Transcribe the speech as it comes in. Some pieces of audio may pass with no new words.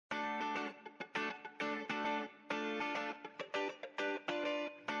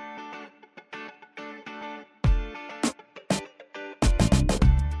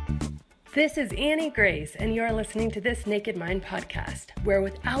This is Annie Grace, and you're listening to This Naked Mind podcast, where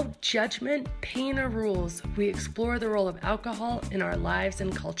without judgment, pain, or rules, we explore the role of alcohol in our lives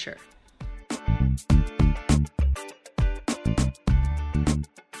and culture.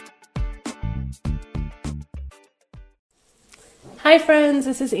 Hi friends,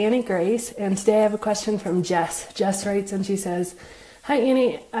 this is Annie Grace, and today I have a question from Jess. Jess writes and she says, "Hi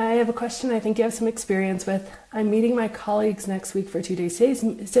Annie, I have a question I think you have some experience with. I'm meeting my colleagues next week for a 2-day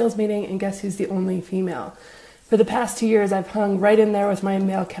sales meeting, and guess who's the only female? For the past 2 years, I've hung right in there with my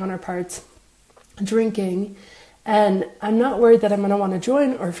male counterparts, drinking, and I'm not worried that I'm going to want to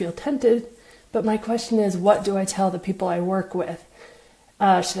join or feel tempted, but my question is, what do I tell the people I work with?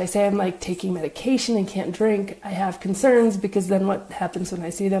 Should I say I'm like taking medication and can't drink? I have concerns because then what happens when I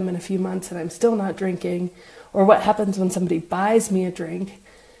see them in a few months and I'm still not drinking? Or what happens when somebody buys me a drink?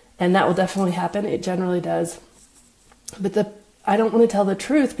 And that will definitely happen. It generally does. But I don't want to tell the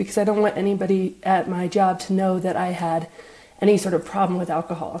truth because I don't want anybody at my job to know that I had any sort of problem with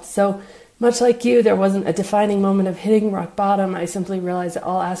alcohol. So much like you, there wasn't a defining moment of hitting rock bottom. I simply realized that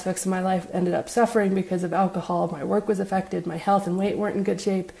all aspects of my life ended up suffering because of alcohol. My work was affected, my health and weight weren't in good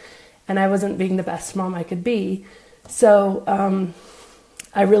shape, and I wasn't being the best mom I could be. So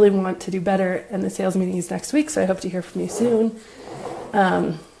I really want to do better, and the sales meeting is next week, so I hope to hear from you soon.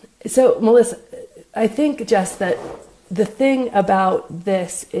 So Melissa, I think just that the thing about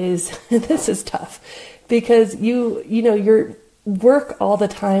this is, this is tough, because you're work all the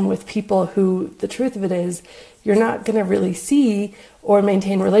time with people who, the truth of it is, you're not going to really see or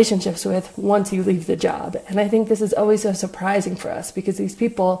maintain relationships with once you leave the job. And I think this is always so surprising for us because these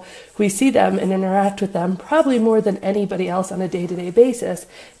people, we see them and interact with them probably more than anybody else on a day-to-day basis.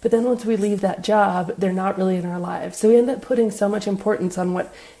 But then once we leave that job, they're not really in our lives. So we end up putting so much importance on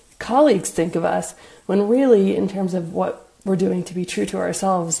what colleagues think of us when really, in terms of what we're doing to be true to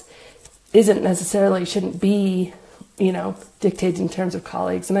ourselves, shouldn't be dictated in terms of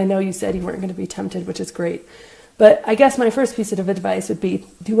colleagues. And I know you said you weren't going to be tempted, which is great. But I guess my first piece of advice would be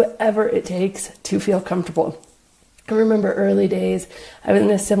do whatever it takes to feel comfortable. I remember early days, I was in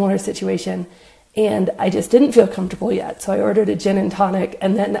a similar situation and I just didn't feel comfortable yet. So I ordered a gin and tonic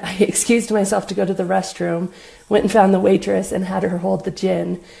and then I excused myself to go to the restroom, went and found the waitress and had her hold the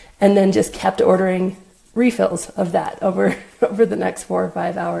gin, and then just kept ordering refills of that over the next 4 or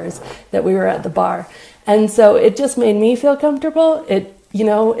 5 hours that we were at the bar. And so it just made me feel comfortable.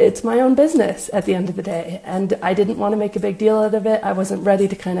 It's my own business at the end of the day. And I didn't want to make a big deal out of it. I wasn't ready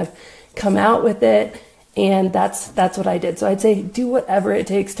to kind of come out with it. And that's what I did. So I'd say do whatever it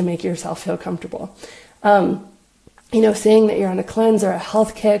takes to make yourself feel comfortable. Saying that you're on a cleanse or a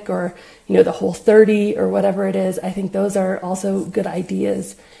health kick or, the Whole30 or whatever it is, I think those are also good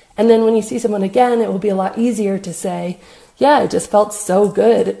ideas. And then when you see someone again, it will be a lot easier to say, yeah, I just felt so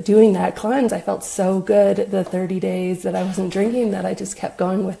good doing that cleanse. I felt so good the 30 days that I wasn't drinking that I just kept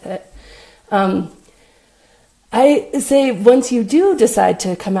going with it. I say once you do decide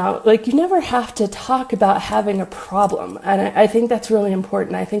to come out, you never have to talk about having a problem. And I think that's really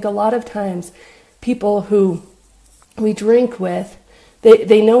important. I think a lot of times people who we drink with,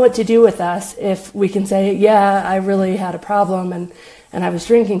 they know what to do with us if we can say, yeah, I really had a problem and I was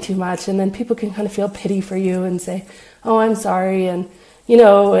drinking too much. And then people can kind of feel pity for you and say, oh, I'm sorry. And they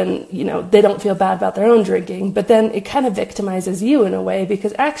don't feel bad about their own drinking. But then it kind of victimizes you in a way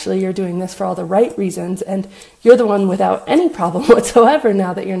because actually you're doing this for all the right reasons. And you're the one without any problem whatsoever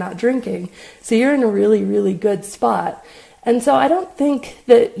now that you're not drinking. So you're in a really, really good spot. And so I don't think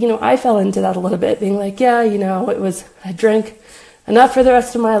that, I fell into that a little bit being like, yeah, I drank enough for the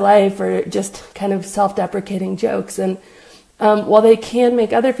rest of my life, or just kind of self-deprecating jokes. And while they can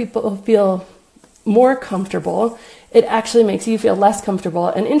make other people feel more comfortable, it actually makes you feel less comfortable.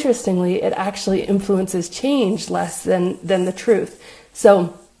 And interestingly, it actually influences change less than the truth.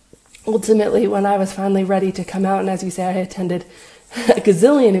 So ultimately, when I was finally ready to come out, and as you say, I attended a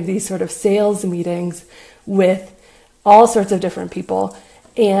gazillion of these sort of sales meetings with all sorts of different people.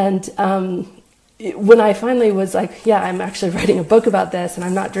 And when I finally was like, yeah, I'm actually writing a book about this and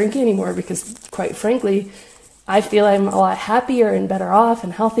I'm not drinking anymore because quite frankly, I feel I'm a lot happier and better off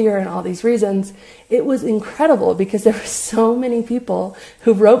and healthier and all these reasons. It was incredible because there were so many people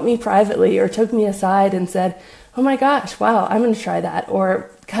who wrote me privately or took me aside and said, oh my gosh, wow, I'm going to try that.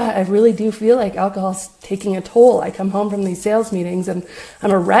 Or, God, I really do feel like alcohol's taking a toll. I come home from these sales meetings and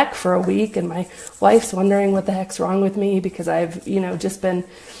I'm a wreck for a week and my wife's wondering what the heck's wrong with me because I've, just been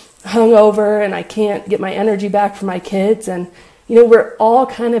hungover and I can't get my energy back for my kids. And, we're all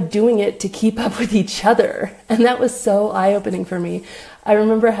kind of doing it to keep up with each other. And that was so eye-opening for me. I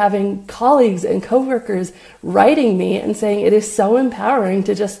remember having colleagues and coworkers writing me and saying it is so empowering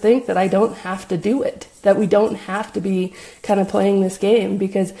to just think that I don't have to do it, that we don't have to be kind of playing this game.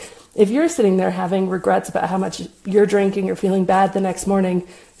 Because if you're sitting there having regrets about how much you're drinking or feeling bad the next morning,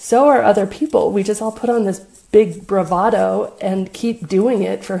 so are other people. We just all put on this big bravado and keep doing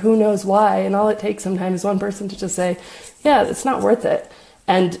it for who knows why. And all it takes sometimes is one person to just say, yeah, it's not worth it.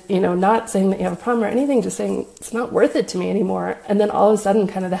 And, not saying that you have a problem or anything, just saying it's not worth it to me anymore. And then all of a sudden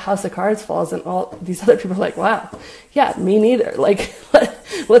kind of the house of cards falls and all these other people are like, wow, yeah, me neither. Like,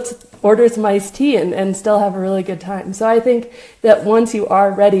 let's order some iced tea and still have a really good time. So I think that once you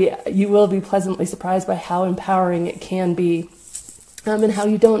are ready, you will be pleasantly surprised by how empowering it can be, and how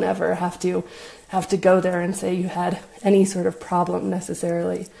you don't ever have to go there and say you had any sort of problem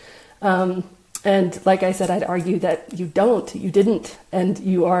necessarily. And like I said, I'd argue that you didn't, and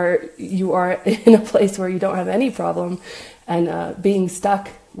you are in a place where you don't have any problem, and being stuck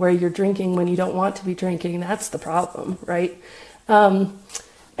where you're drinking when you don't want to be drinking, that's the problem, right?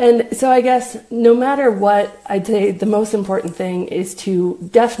 And so I guess no matter what, I'd say the most important thing is to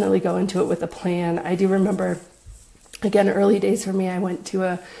definitely go into it with a plan. I do remember, again, early days for me, I went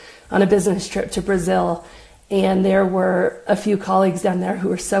on a business trip to Brazil. And there were a few colleagues down there who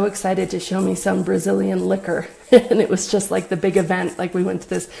were so excited to show me some Brazilian liquor. And it was just like the big event, like we went to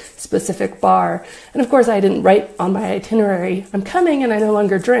this specific bar. And of course, I didn't write on my itinerary, I'm coming and I no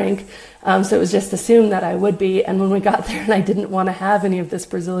longer drink. So it was just assumed that I would be. And when we got there and I didn't want to have any of this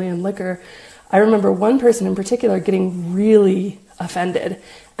Brazilian liquor, I remember one person in particular getting really offended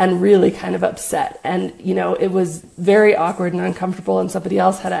and really kind of upset. And, it was very awkward and uncomfortable. And somebody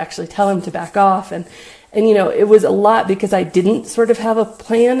else had to actually tell him to back off. And it was a lot because I didn't sort of have a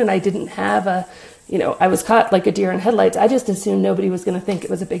plan, and I didn't have I was caught like a deer in headlights. I just assumed nobody was going to think it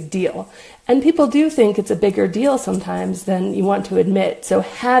was a big deal. And people do think it's a bigger deal sometimes than you want to admit. So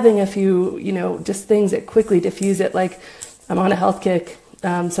having a few, just things that quickly diffuse it, like I'm on a health kick.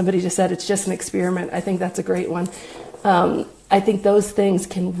 Somebody just said it's just an experiment. I think that's a great one. I think those things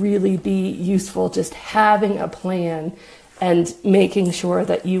can really be useful, just having a plan and making sure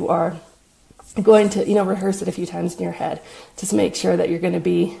that you are going to, rehearse it a few times in your head. Just make sure that you're going to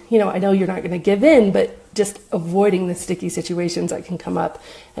be, I know you're not going to give in, but just avoiding the sticky situations that can come up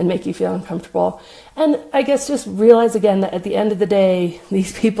and make you feel uncomfortable. And I guess just realize again that at the end of the day,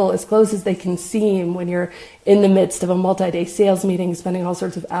 these people, as close as they can seem when you're in the midst of a multi-day sales meeting, spending all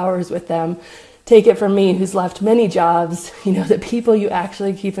sorts of hours with them, take it from me, who's left many jobs, the people you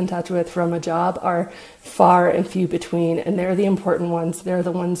actually keep in touch with from a job are far and few between, and they're the important ones. They're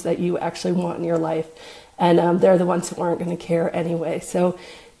the ones that you actually want in your life, and they're the ones who aren't going to care anyway. So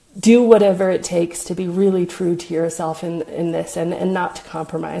do whatever it takes to be really true to yourself in this, and not to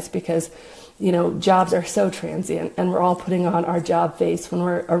compromise, because jobs are so transient, and we're all putting on our job face when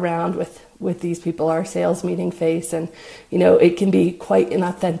we're around with these people, our sales meeting face. And, it can be quite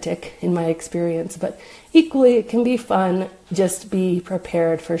inauthentic in my experience, but equally it can be fun. Just be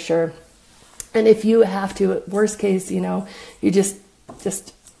prepared for sure. And if you have to, worst case, you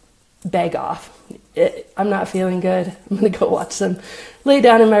just beg off. I'm not feeling good. I'm going to go lay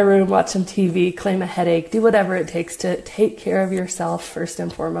down in my room, watch some TV, claim a headache, do whatever it takes to take care of yourself first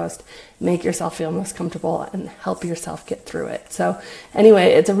and foremost, make yourself feel most comfortable and help yourself get through it. So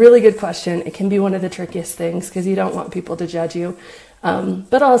anyway, it's a really good question. It can be one of the trickiest things because you don't want people to judge you.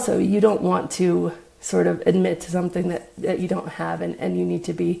 But also you don't want to sort of admit to something that you don't have, and you need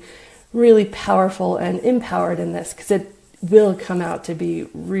to be really powerful and empowered in this, because it will come out to be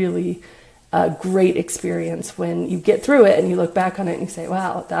really a great experience when you get through it and you look back on it and you say,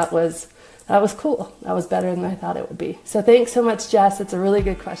 wow, that was cool. That was better than I thought it would be. So thanks so much, Jess. It's a really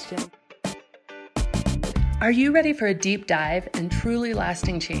good question. Are you ready for a deep dive and truly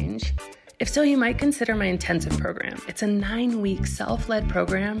lasting change? If so, you might consider my intensive program. It's a 9-week self-led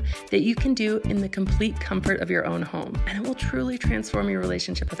program that you can do in the complete comfort of your own home, and it will truly transform your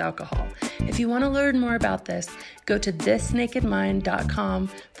relationship with alcohol. If you want to learn more about this, go to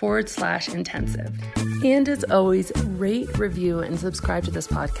thisnakedmind.com/intensive. And as always, rate, review, and subscribe to this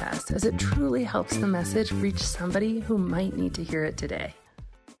podcast, as it truly helps the message reach somebody who might need to hear it today.